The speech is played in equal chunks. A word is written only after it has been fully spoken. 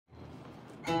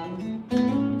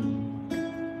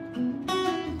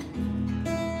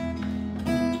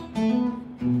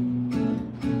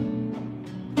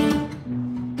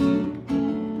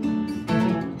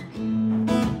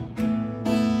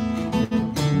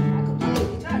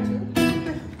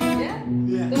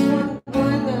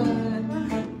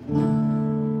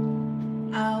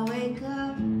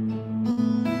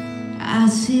I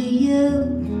see you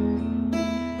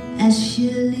as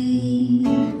you leave.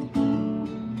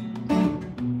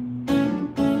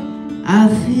 I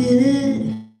feel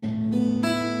it,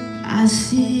 I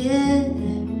see it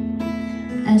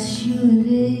as you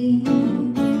leave.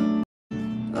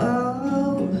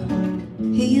 Oh,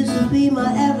 he used to be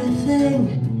my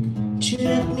everything,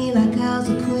 treated me like I was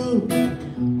a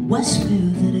queen. What spell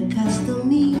did it cast on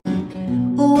me?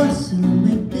 Or was it a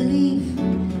make-believe?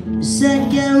 You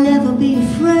said you'll never be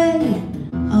afraid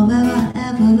of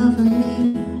ever loving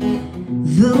me.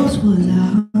 Those words I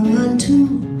hung on to.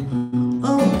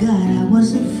 Oh God, I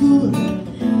was a fool.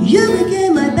 You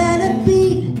became my better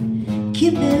beat,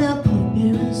 keeping up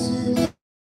appearances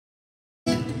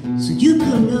so you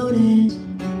could notice.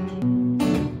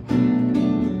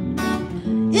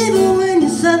 Even when you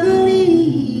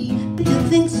suddenly did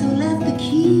things and left the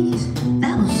keys,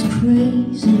 that was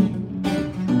crazy.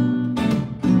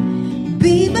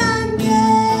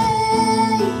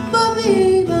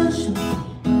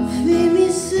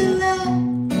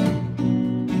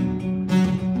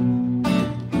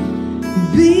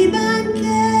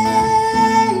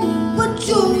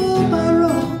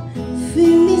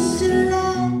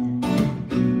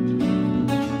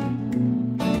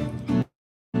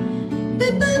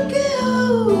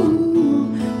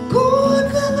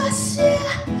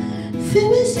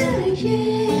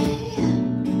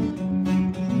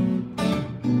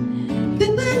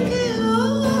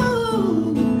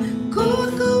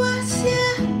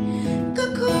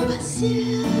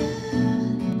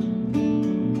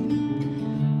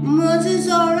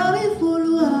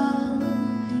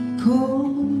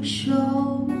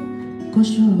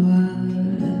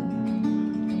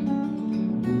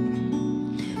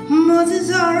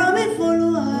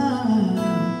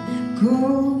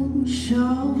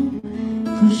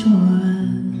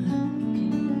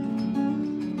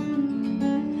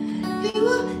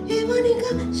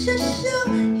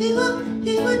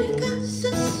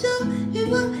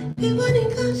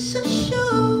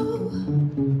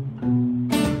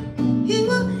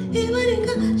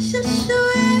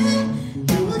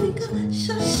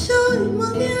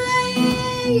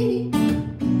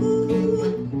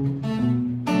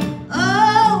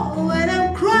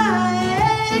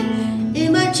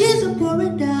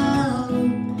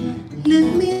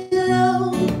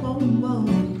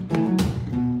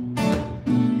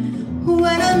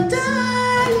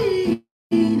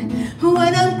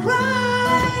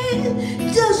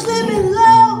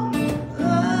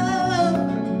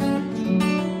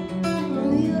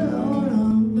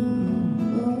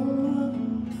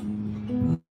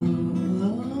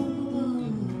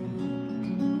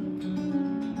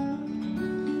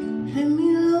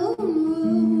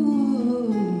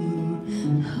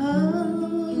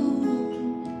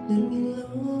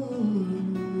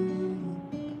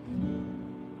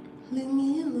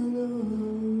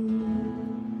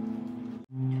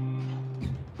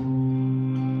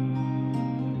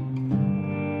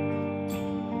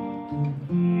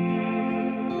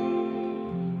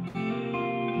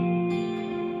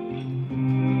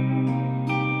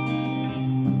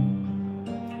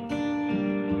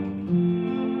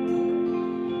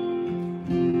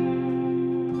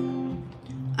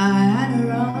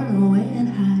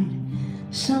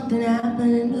 Something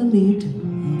happened in the middle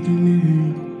of the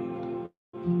night.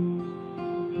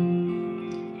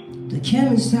 They came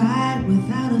inside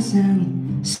without a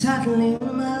sound. Suddenly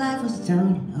my life was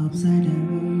turned upside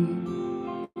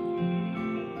down.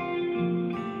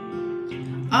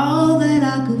 All that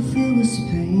I could feel was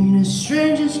pain. A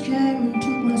stranger came and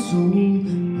took my soul away.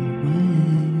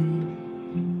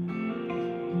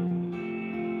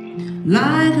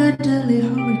 Like a deadly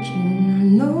hurricane, I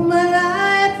know my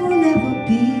life will never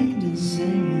be the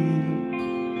same.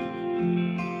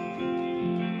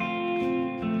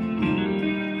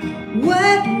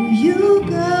 Where do you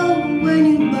go when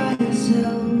you're by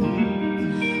yourself?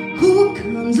 Who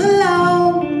comes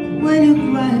along when you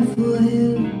cry for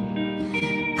help?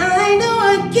 I know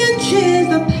I can change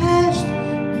the past,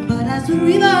 but as the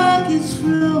river keeps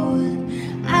flowing,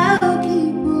 I'll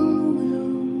keep on moving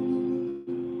on.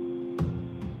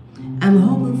 I'm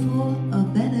hoping for a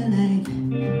better life,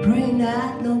 praying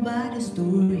that nobody's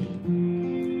story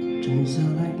turns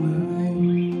out like mine.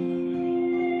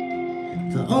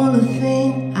 The only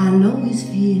thing I know his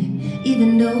fear.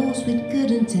 Even those with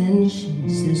good intentions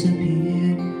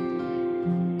disappear.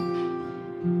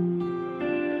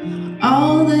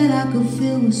 All that I could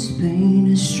feel was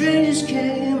pain. As strangers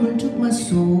came and took my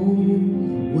soul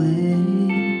away.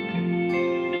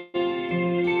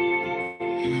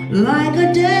 Like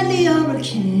a deadly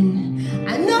hurricane,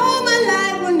 I know my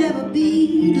life will never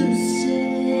be the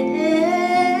same.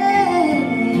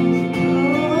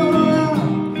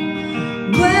 Oh,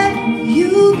 where do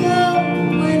you go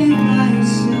when you by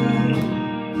yourself?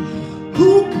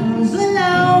 Who comes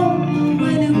along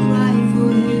when you cry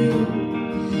for help?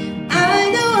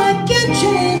 I know I can't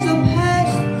change the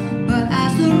past, but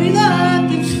as the river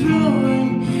keeps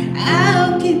flowing,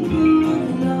 I'll keep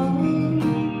moving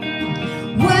on.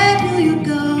 Where do you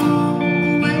go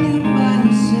when you're by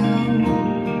yourself?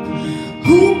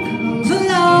 Who comes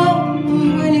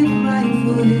along when you cry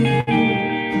for help?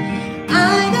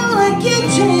 I know I can't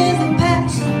change the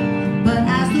past, but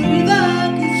as the river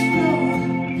keeps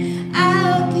flowing,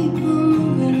 I'll keep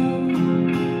moving on.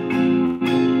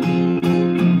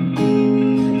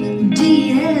 The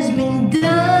deed has been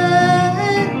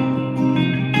done.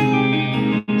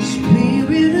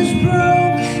 Spirit is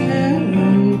broken.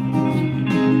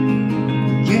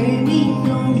 Gave me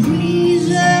no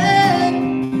reason.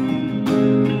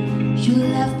 You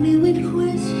left me with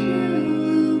questions.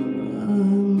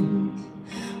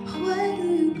 Where do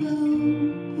you go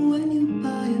when you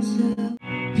by yourself?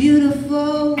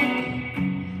 Beautiful,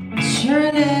 it's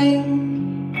your name.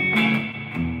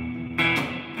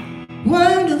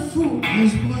 Wonderful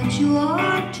is what you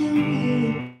are to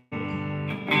me.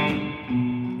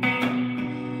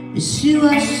 It's you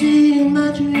I see in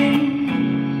my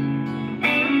dream.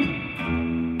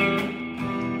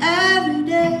 Every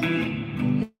day,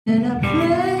 and I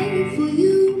pray for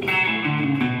you,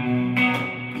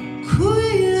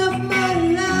 queen of my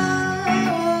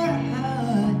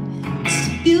life. It's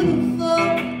beautiful,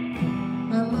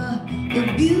 mama,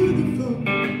 you're beautiful,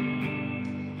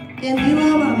 and you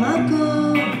are my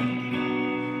mako,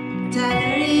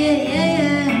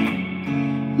 yeah.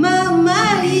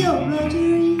 Mama, you're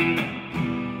rotary,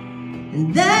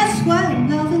 and that's why I'm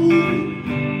loving you.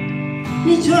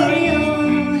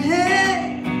 Nichorio,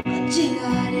 hey,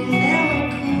 Chigari,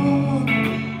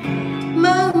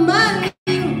 Mama,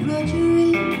 you're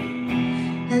rotary,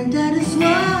 and that is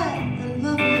why I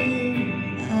love you.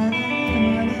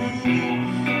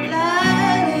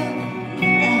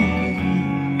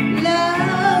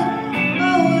 Love,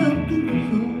 oh, you're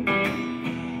beautiful.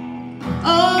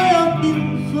 Oh, you're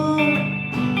beautiful.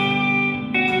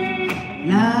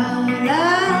 La, la,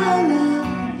 la,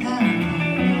 la.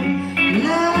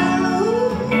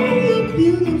 Love, you're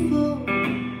beautiful.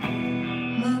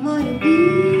 Mama, you're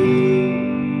beautiful.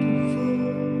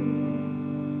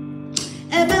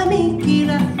 Eba mi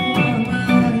kira mama,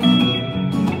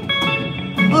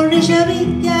 orisha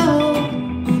bidao,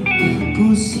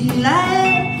 kusila.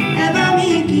 Eba mi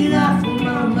kira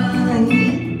mama,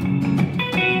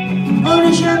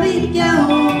 orisha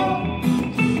bidao,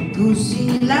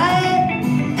 kusila.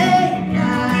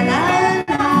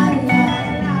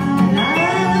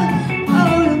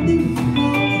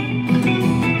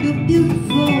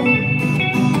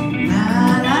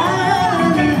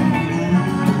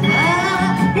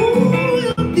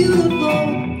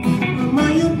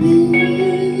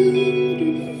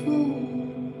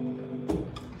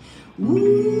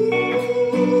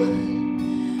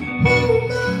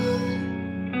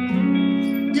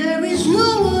 There is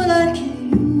no one like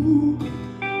you.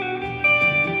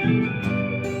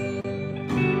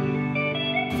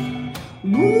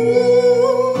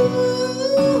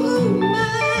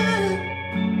 Man,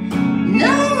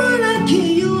 no one like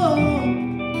you.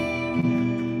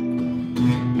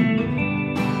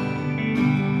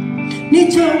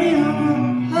 Nichorio,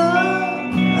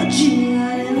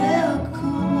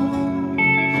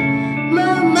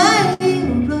 Mama,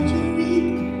 you're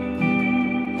rotary,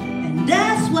 and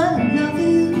that's why I love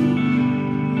you.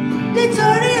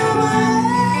 Nichorio,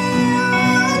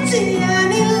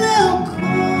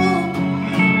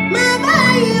 Mama,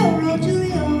 you're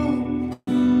rotary,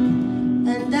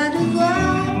 and that is why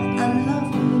I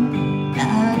love you. La,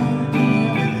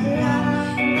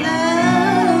 la, la,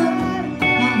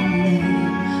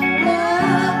 la, la.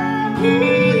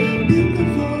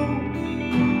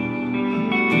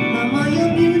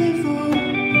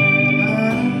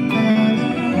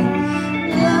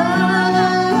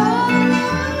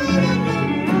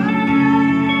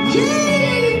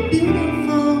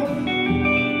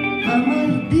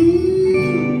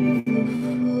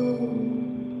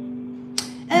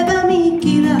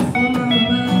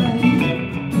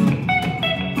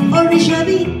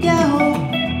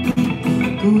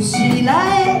 così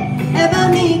lei e va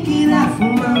mi chi la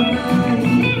fuma mai.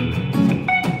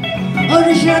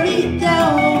 Ora j'abita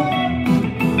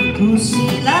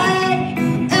così lei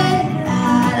e la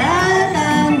la la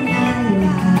la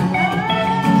la.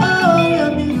 Oh,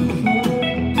 you're beautiful,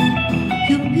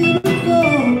 you're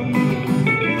beautiful.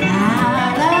 La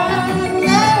la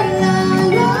la la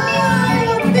la,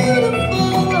 you're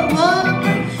beautiful,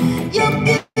 you're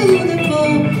beautiful.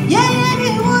 Yeah,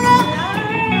 yeah, what up?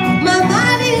 My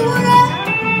body, what up?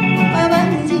 My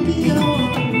body's a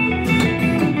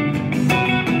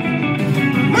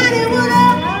money, what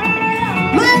up?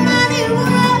 My money,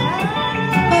 what up?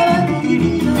 My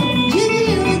body's a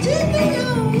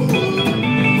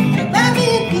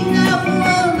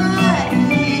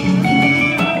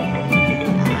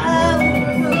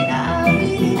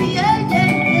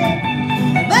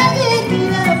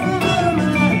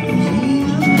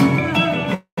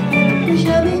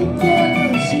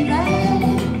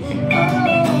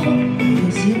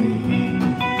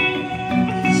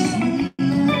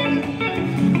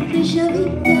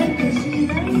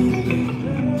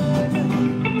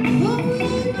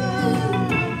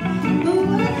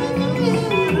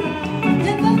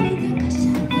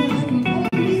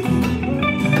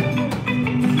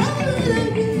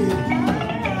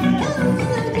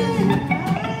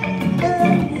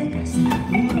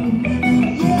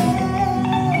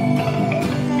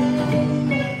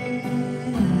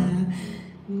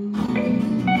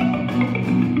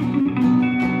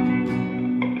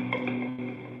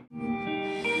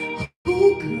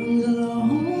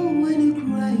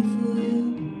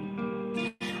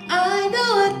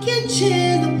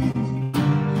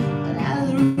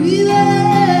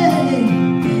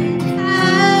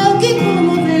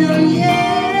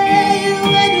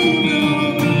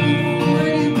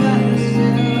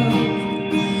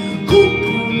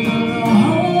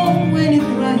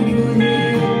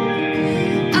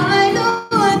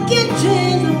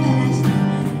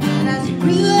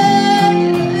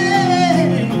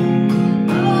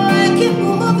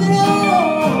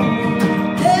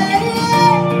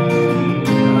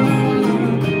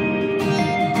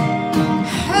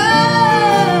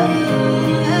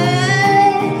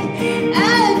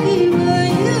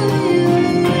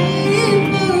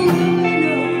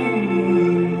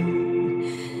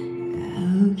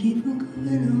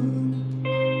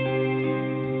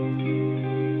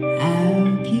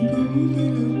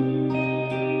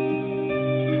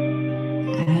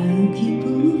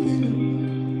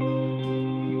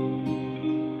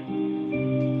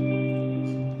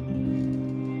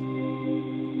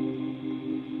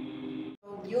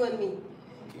you and me.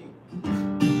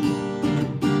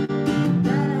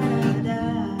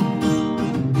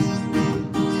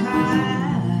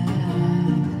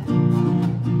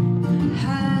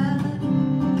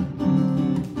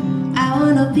 I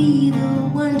wanna be the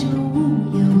one to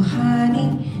woo you, honey.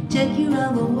 Take you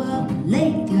around the world,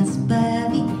 Lakers,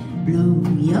 baby. Blow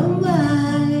your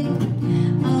mind.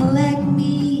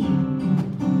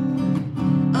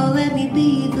 Oh, let me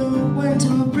be the one to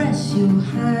impress you,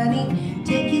 honey.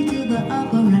 Take you to the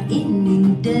opera in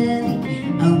New Delhi.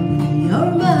 Open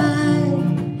your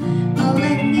mind. Oh,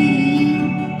 let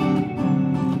me.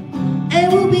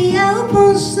 And we'll be out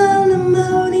on Sunday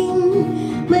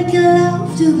morning, making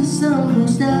love till the sun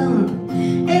goes down.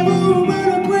 And we'll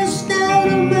run across town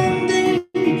on Monday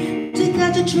to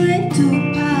catch a train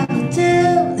to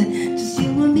Town. Just you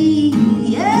and me,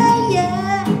 yeah,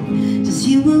 yeah. Just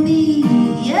you and me,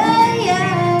 yeah,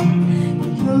 yeah.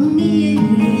 You and me,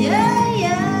 yeah,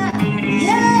 yeah,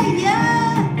 yeah,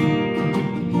 yeah.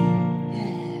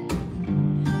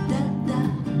 Da da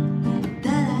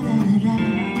da da da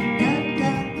da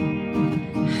da.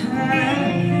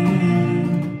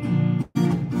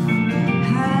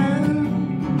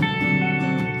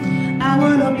 I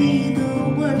wanna be the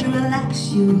one to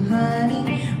relax you, honey.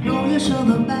 Roll your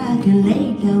shoulder back and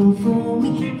lay down for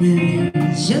me.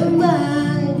 Release your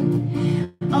mind.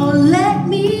 Oh, let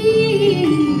me.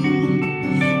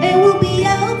 And we'll be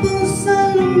out on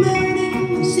Sunday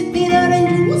morning, sipping orange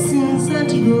juice in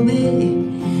Santiago Bay.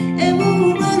 And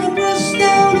we'll run across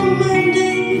town on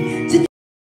Monday to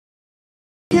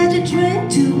catch a train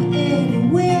to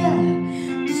anywhere.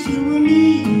 Just you and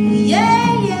me,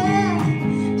 yeah,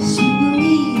 yeah. Just you and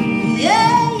me,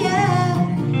 yeah, yeah.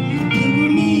 You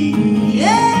and me,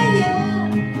 yeah,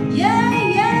 yeah, yeah,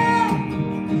 yeah.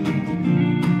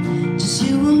 Just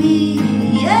you and me,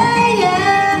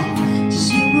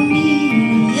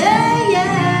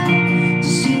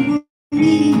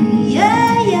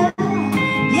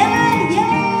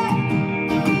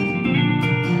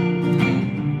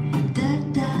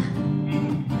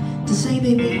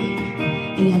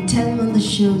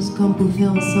 choses qu'on peut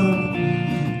faire ensemble.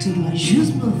 Tu dois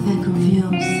juste me faire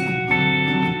confiance.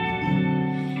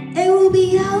 And we'll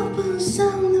be out for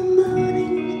some in the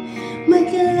morning,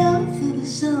 making love till the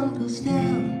sun goes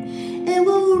down. And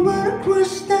we'll run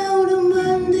across town on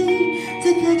Monday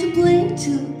to catch a plane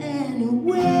to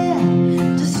anywhere.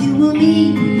 Just you and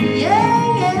me,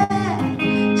 yeah,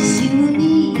 yeah. Just you and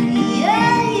me,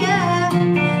 yeah, yeah.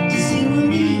 Just you and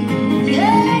me,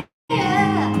 yeah,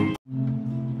 yeah.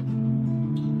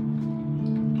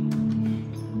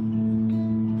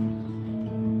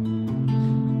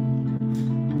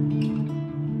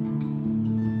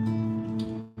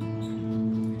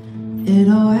 It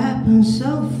all happened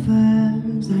so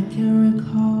fast, I can't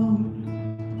recall.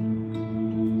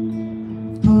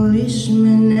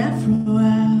 Policemen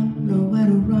everywhere, nowhere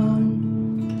to run.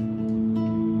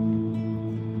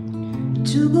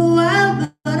 Took a while,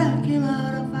 but I came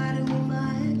out of fighting with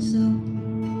my head up.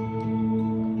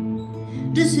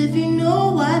 Just if you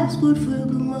know what's good for you,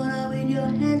 come on out with your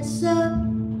hands up.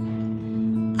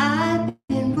 I've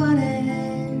been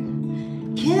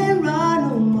running, can't run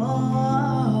no more.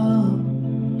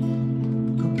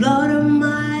 Got blood on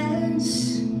my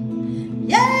hands,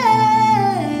 yeah.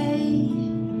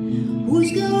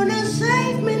 Who's gonna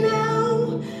save me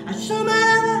now? I show my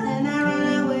love and I run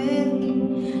away.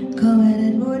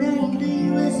 Committed murder in the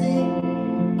USA.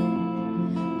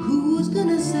 Who's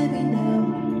gonna save me now?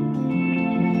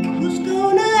 Who's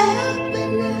gonna help me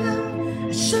now?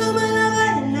 I show my love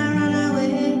and I run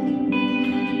away.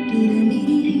 Didn't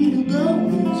mean to go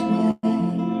this way.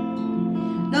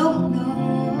 No, no.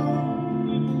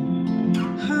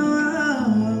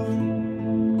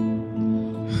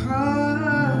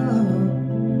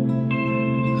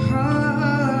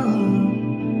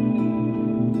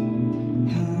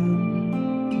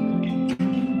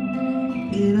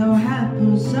 It all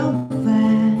happened so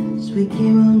fast, we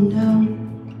came undone.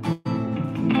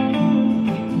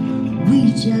 We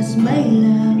just made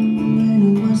love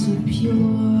and it was so pure.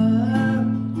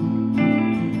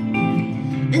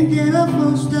 And then the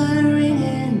phone started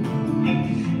ringing.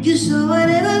 You saw I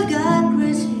never got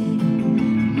crazy.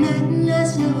 Nothing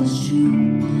else that was true.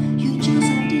 You just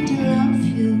I didn't love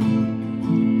you.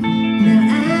 Now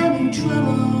I'm in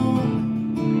trouble,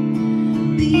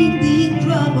 big, big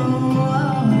trouble.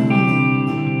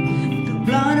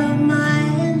 Blood on my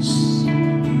hands,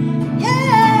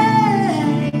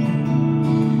 yeah.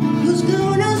 Who's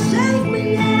gonna save me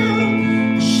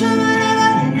now? Show me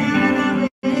love and I run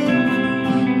away.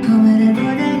 Coming and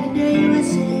running the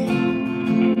USA.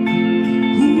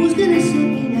 Who's gonna save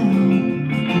me now?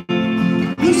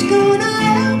 Who's gonna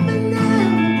help me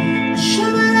now? Show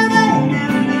me love and I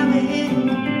run away.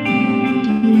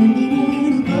 Didn't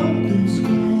need to go this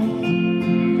way.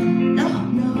 No,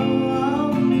 no.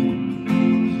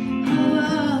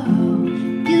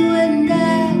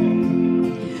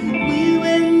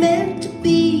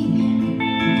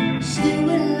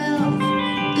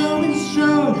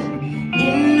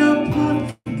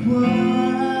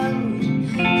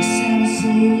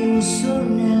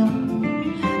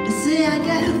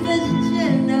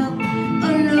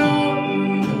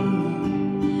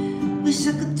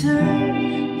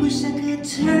 Wish I could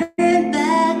turn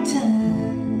back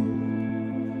time.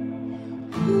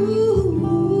 Ooh,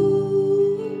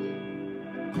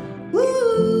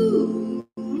 ooh.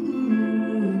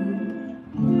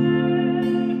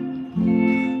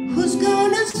 Who's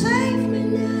gonna save me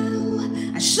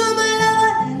now? I show my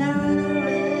love and I run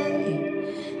away.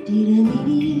 Didn't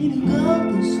mean to go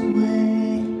this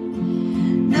way.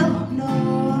 No, no.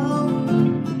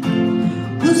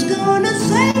 Who's gonna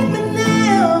save me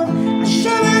now? I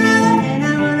show my love and I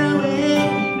run away.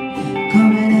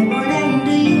 Coming and running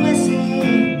the USA.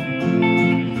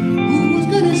 Who's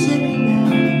gonna save me now?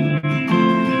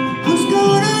 Who's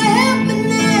gonna help me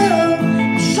now?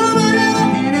 I show my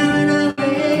love and I run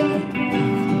away.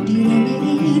 Didn't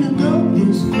mean to go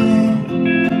this way.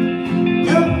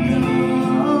 No, no.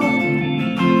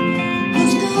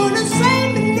 Who's gonna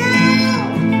save me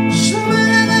now? Show my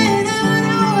love and I run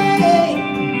away.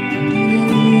 Didn't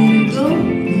mean to go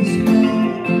this way.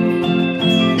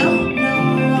 No, no.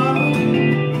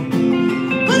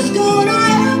 Who's gonna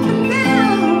help me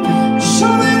now?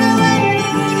 Show my love and I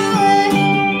run away.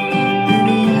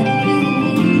 Baby, I didn't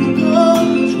mean to go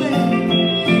this way.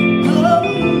 Oh.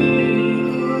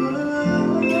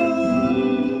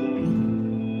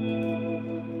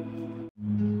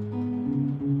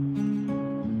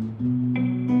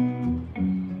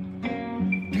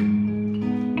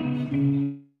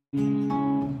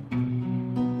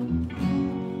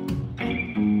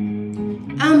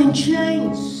 I'm in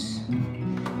chains,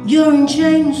 you're in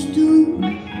chains too.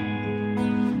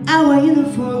 I Our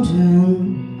uniforms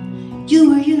and you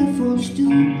were uniforms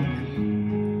too.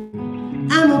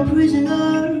 I'm a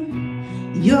prisoner,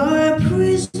 you're a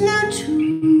prisoner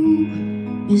too,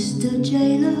 Mr.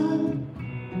 Jailer.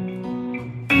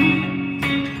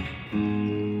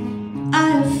 I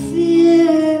have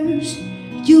fears,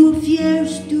 you have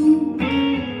fears too.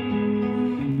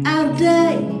 I'll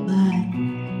die,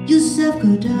 but yourself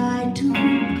could die too.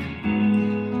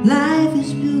 Life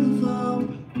is beautiful,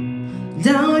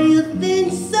 don't you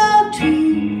think so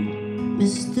too,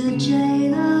 Mr.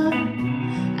 Jailer?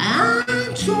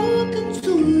 I'm talking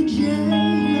to you,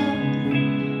 jailer.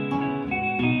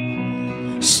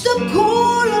 Stop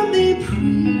calling me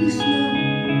prisoner.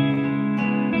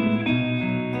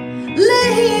 Let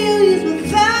him use my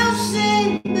thousand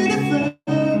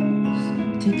metaphors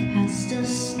to cast a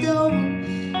stone,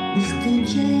 Mr.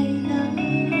 Jailer.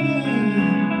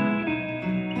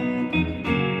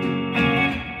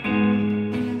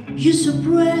 You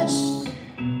suppress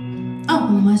all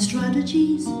my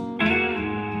strategies.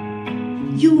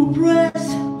 You oppress,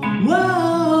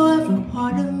 whoa, every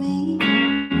part of me.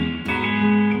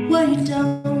 What you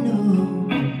don't know,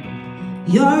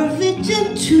 you're a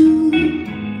victim too,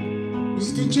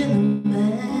 Mr.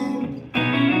 Gentleman.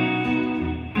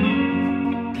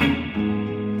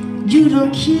 You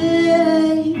don't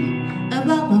care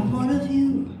about my point of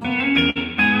view.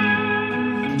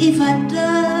 If I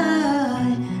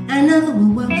die, another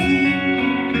will work for you.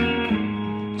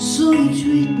 So you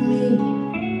treat me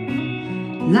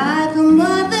like a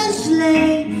mother's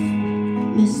slave,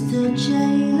 Mr.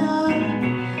 Jailer.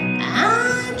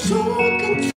 I'm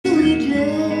talking to you,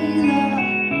 jailer.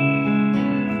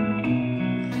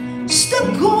 Stop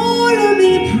calling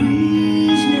me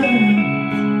prisoner.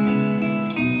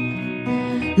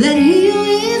 Let him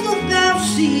is without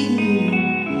seeing.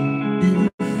 Be the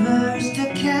first to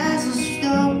cast a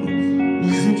stone,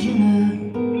 Mr. Jailer.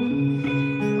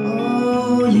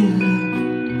 Oh yeah.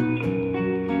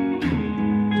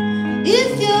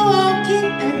 If you're walking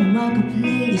at the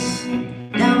marketplace,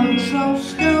 don't throw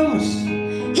stones.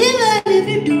 Even if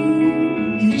you do,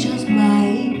 you just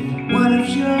might one of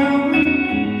your own.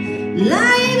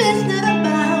 Life is not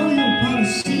about your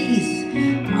policies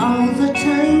all the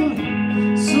time,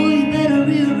 so you better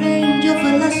rearrange your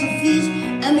philosophies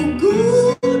and be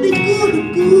good, be good, be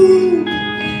good.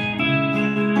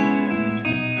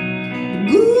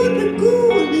 Good, be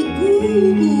good, be good.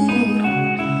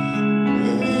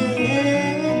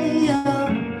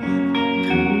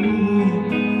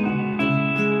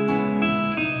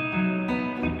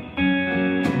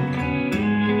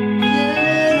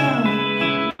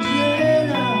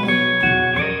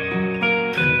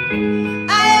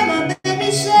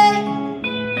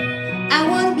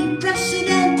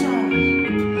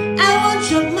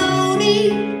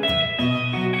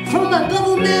 From my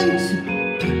government,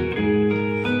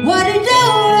 what it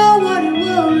don't know, what it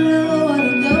won't know, what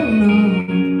it don't know.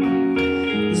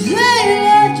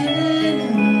 Jailer,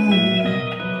 jailer.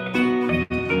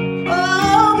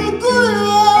 Oh, be good,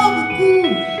 oh, be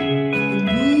good, be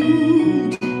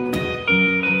good.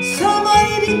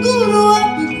 Somebody be good, oh,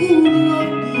 be good, oh,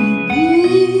 be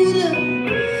good.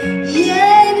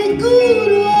 Yeah, be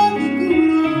good, oh, be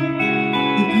good, oh,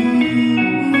 be good.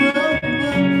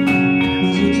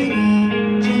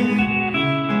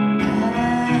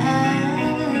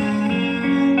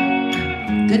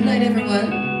 Good night, everyone.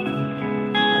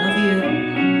 I love you.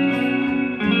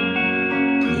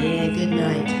 Yeah, good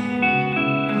night.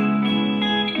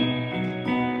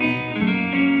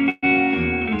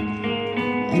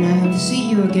 And I hope to see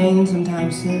you again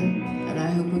sometime soon. And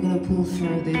I hope we're gonna pull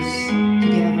through this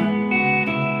together.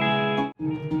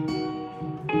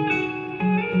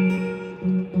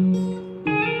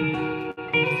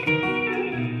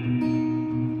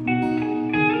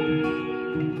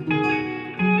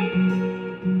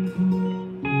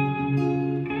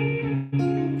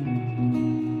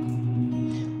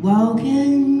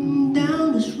 Walking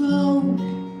down this road,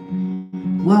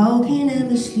 walking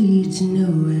endlessly to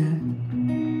nowhere.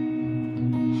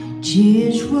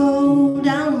 Tears roll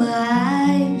down my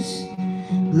eyes,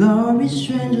 glorious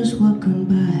strangers walking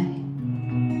by.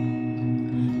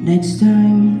 Next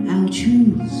time I'll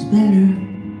choose better.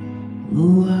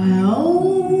 Oh, I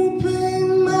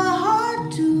open my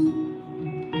heart to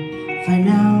find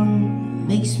out,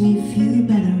 makes me feel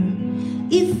better.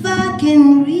 If I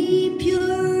can reap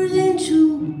yours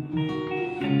into,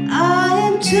 I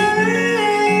am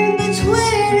turned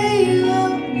between you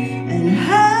and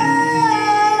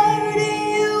hurting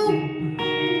you.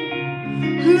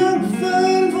 Not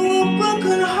fun for a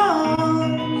broken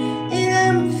heart, and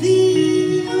I'm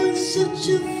feeling such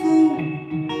a fool.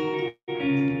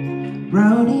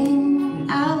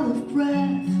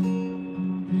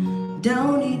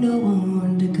 no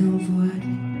one to comfort.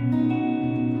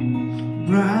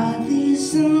 Brought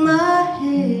this in my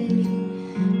head.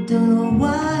 Don't know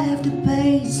why I have to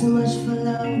pay so much for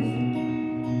love.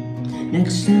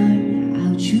 Next time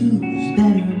I'll choose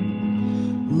better.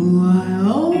 Oh, I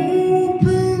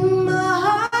open my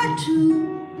heart to.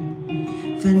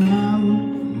 For now,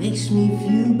 makes me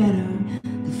feel better.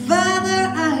 The farther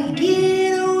I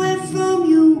get away from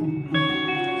you,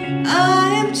 I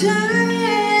am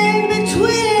torn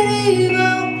between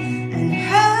evil and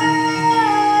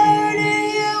hurting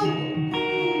you.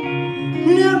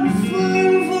 Never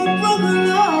fun for a broken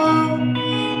heart,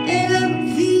 and I'm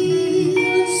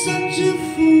feeling such a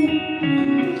fool.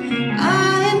 I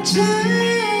am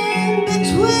torn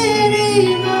between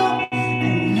evil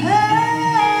and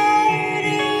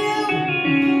hurting you.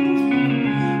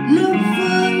 No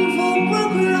fun for a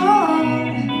broken heart,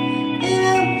 and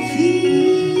I'm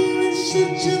feeling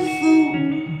such a fool.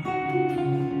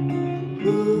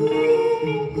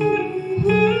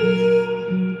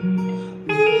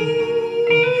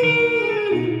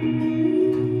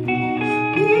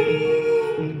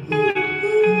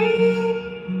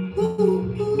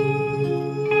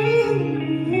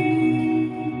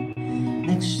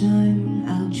 Next time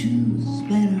I'll choose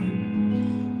better.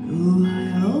 Oh, I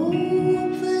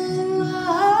open my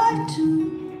heart to.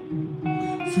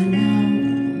 For now,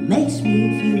 it makes me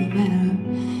feel better.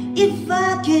 If I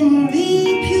can be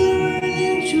pure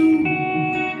and true,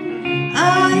 I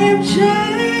am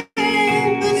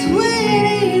chained between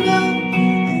evil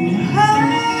and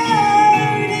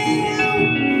hurting you.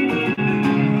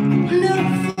 No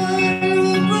fun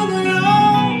with a broken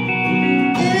heart,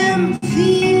 and I'm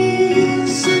feeling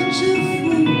such a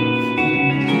fool.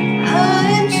 I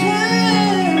am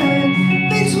chained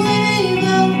between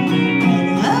evil and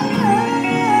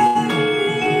hurting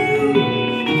you.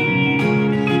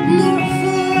 No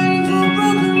fun for a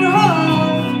broken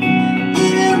heart,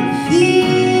 and I'm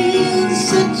feeling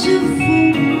such a fool.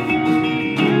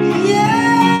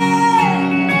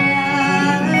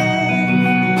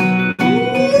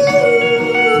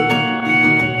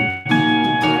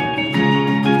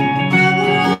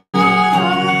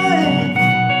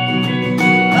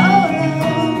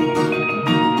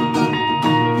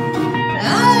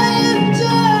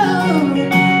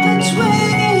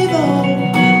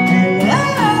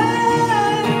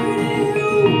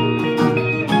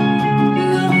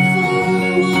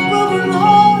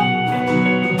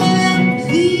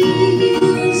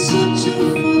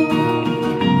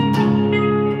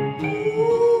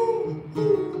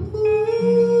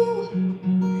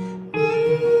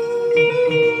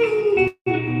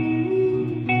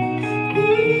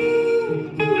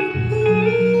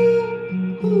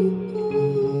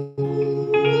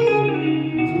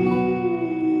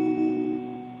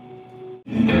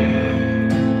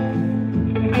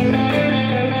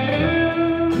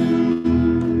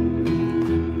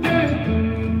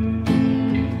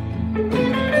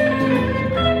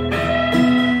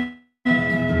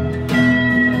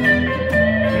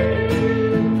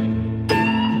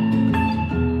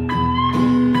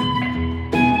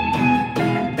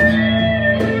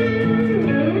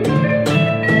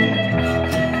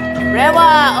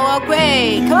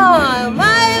 Come on,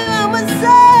 my mama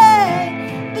say,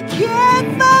 be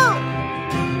careful,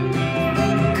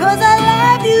 'cause I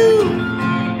love you.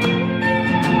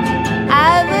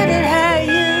 I wouldn't hurt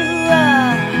you.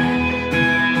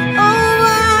 Oh,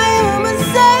 my mama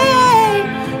say,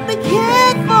 be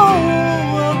careful.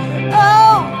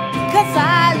 Oh, 'cause I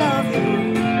love you.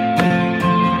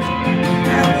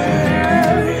 I wouldn't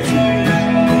hurt you.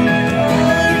 Oh,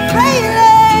 crazy.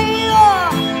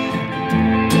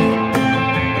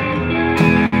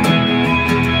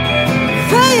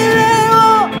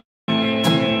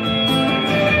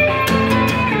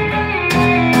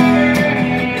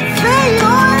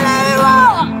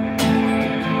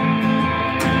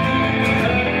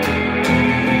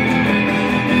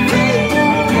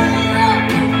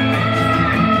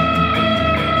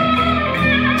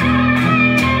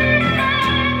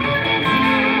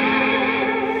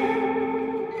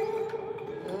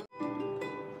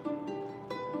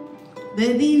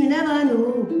 Baby, you never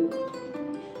know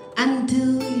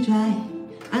until we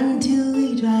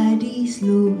try this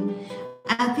slow.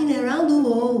 I've been around the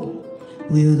world.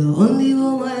 We're the only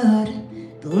one my heart,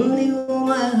 the only one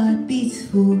my heart beats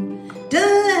for.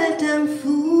 Don't let them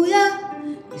fool ya.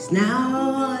 It's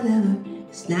now or never.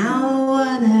 It's now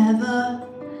or never.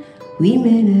 We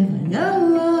may never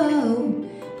know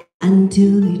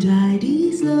until we try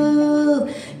this love.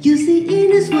 You see, in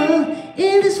this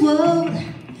world,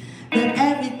 that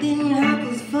everything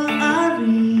happens for a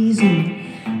reason.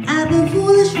 I've been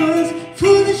foolish ones,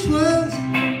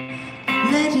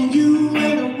 you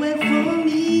went away from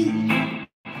me.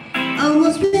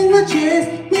 Almost missed my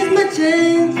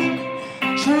chance,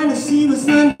 trying to see what's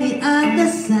on the other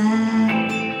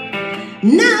side.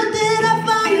 Now that I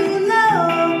found you,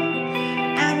 love,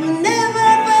 I will never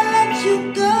ever let you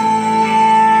go.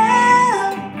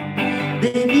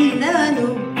 Baby, now I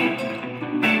know,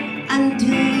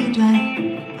 until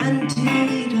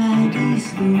you try this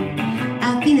slow.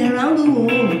 I've been around the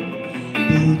world,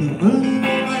 but the only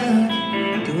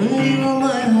one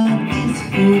my heart beats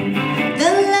for.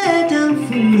 Then let them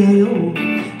fool you.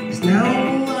 It's now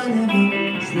or never.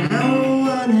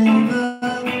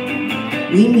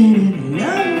 We may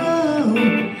never know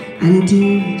until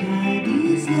we try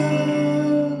this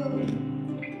love.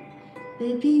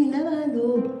 Baby, you never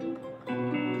know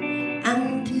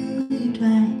until you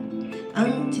try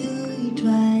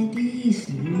this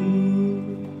love.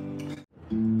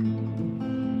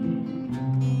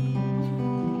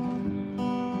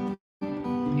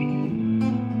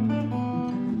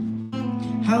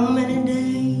 How many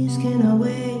days can I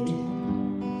wait?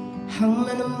 How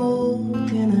many more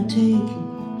can I take?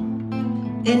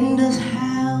 In this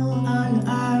hell on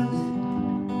earth,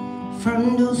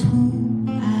 from those who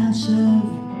I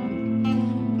serve.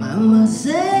 Mama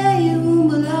say you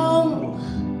belong,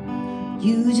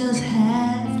 you just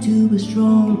have to be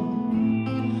strong.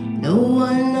 No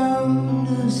one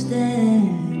understands,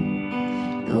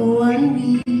 no one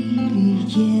really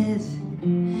cares.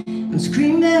 I'm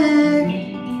screaming,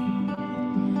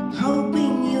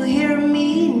 hoping you hear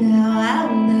me now,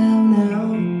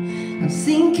 now. I'm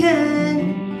sinking,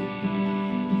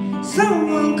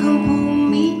 someone come pull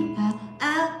me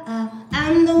out.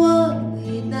 I'm the one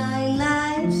with 9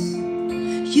 lives.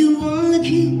 You only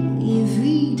killed me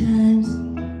 3 times.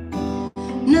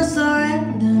 No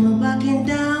surrender, no backing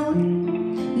down.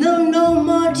 No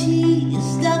more tears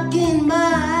stuck in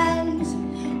my eyes.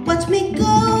 Watch me go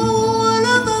all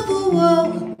over the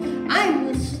world. I'm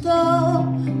a star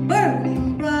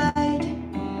burning bright.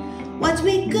 Watch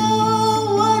me go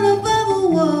all over the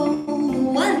world.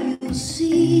 When you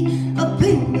see up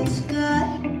in the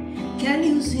sky, can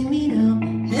you see me now?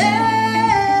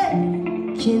 Hey,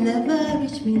 can never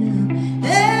reach me now.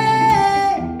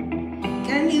 Hey,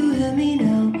 can you hear me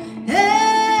now?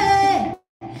 Hey,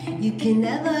 you can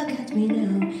never catch me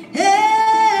now.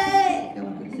 Hey, come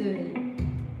on, do it.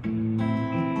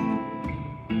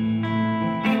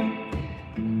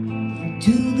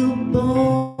 To the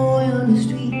boy on the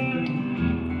street,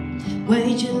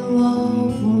 waging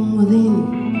war from within.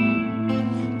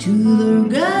 To the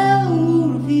girl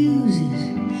who refuses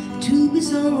to be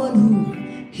someone who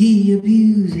he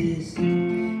abuses.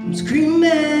 I'm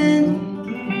screaming,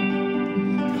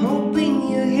 hoping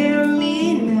you hear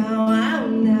me now,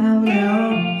 now.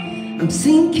 I'm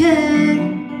sinking,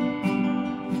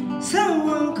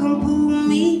 someone come pull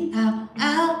me out.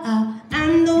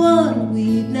 I'm the one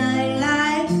with 9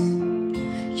 lives.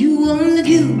 You only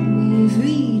killed me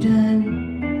 3 times.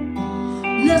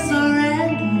 No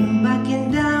surrender, no backing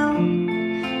down.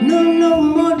 No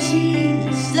more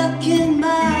tears stuck in my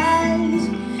eyes.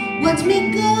 Watch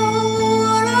me go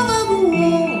all over the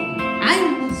world.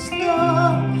 I'm a star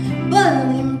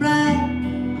burning bright.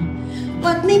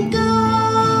 Watch me go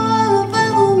all over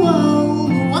the world.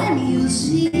 When you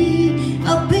see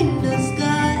up in the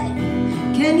sky,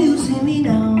 can you see me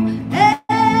now? Hey,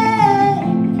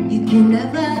 you can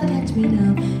never catch me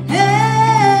now.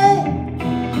 Hey,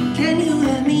 can you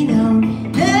hear me now?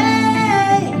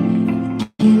 Hey,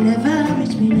 you never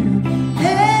reach me now.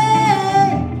 Hey,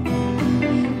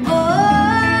 oh,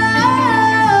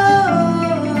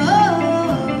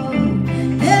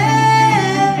 hey,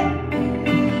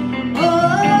 oh,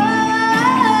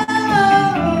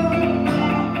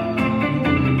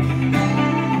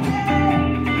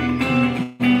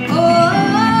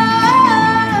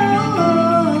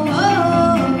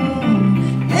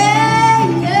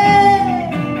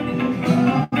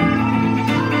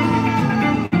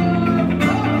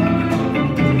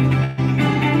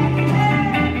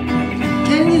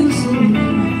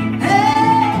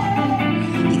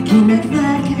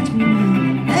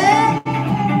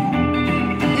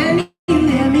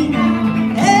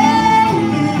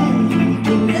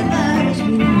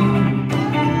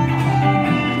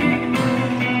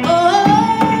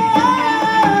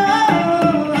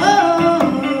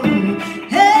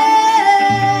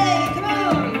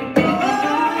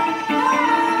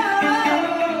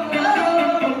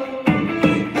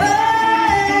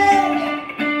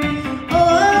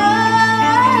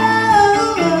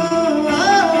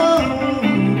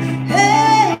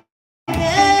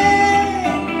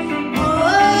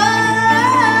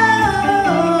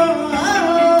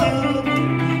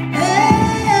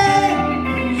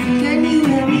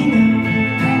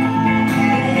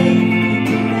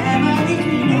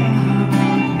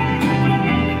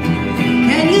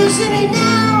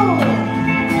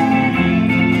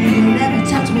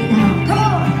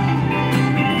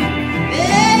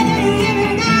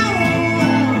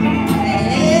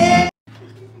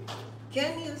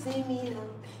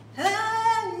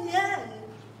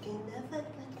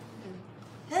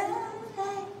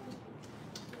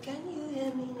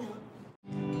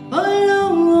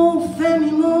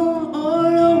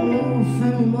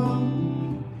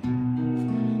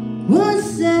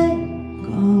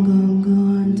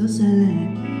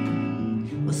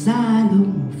 ça l'eau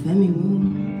fait mi mou.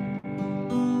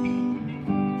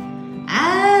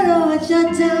 I know what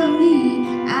you're telling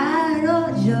me, I know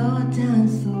what you're telling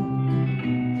so.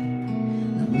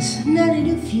 There was nothing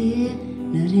to fear,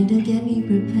 nothing to get me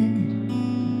prepared.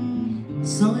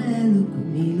 Sans elle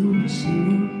comme il aussi.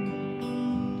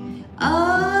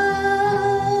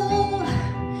 Oh,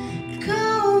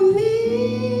 come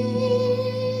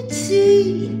me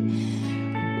tea.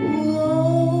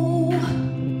 Oh,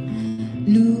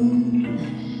 Lou.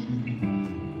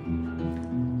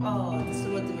 Oh, this is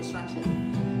what the distraction.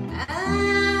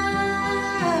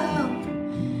 How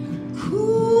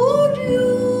could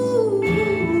you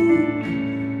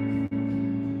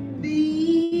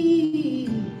be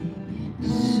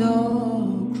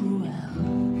so cruel?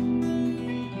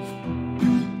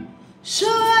 So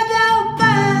I don't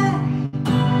buy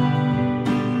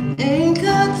ain't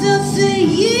got to say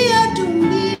yeah to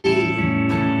me.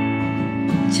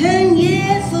 10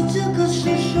 years so took us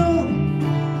so short.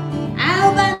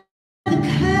 I'll buy the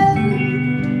car.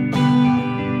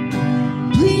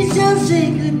 Please don't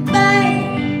say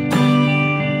goodbye.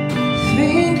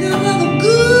 Think of all the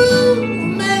good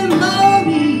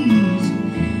memories.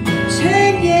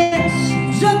 10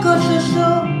 years took us so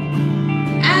short.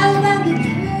 I'll buy the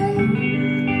car.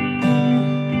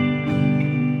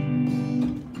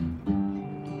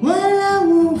 Well, I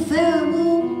won't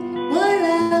farewell.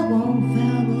 Well, I won't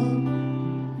farewell.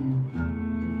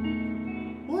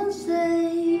 Once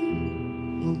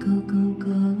they go,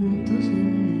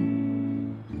 entonces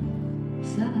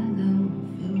salgo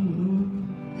farewell.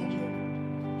 Thank you.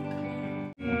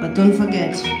 But don't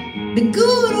forget the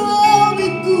good old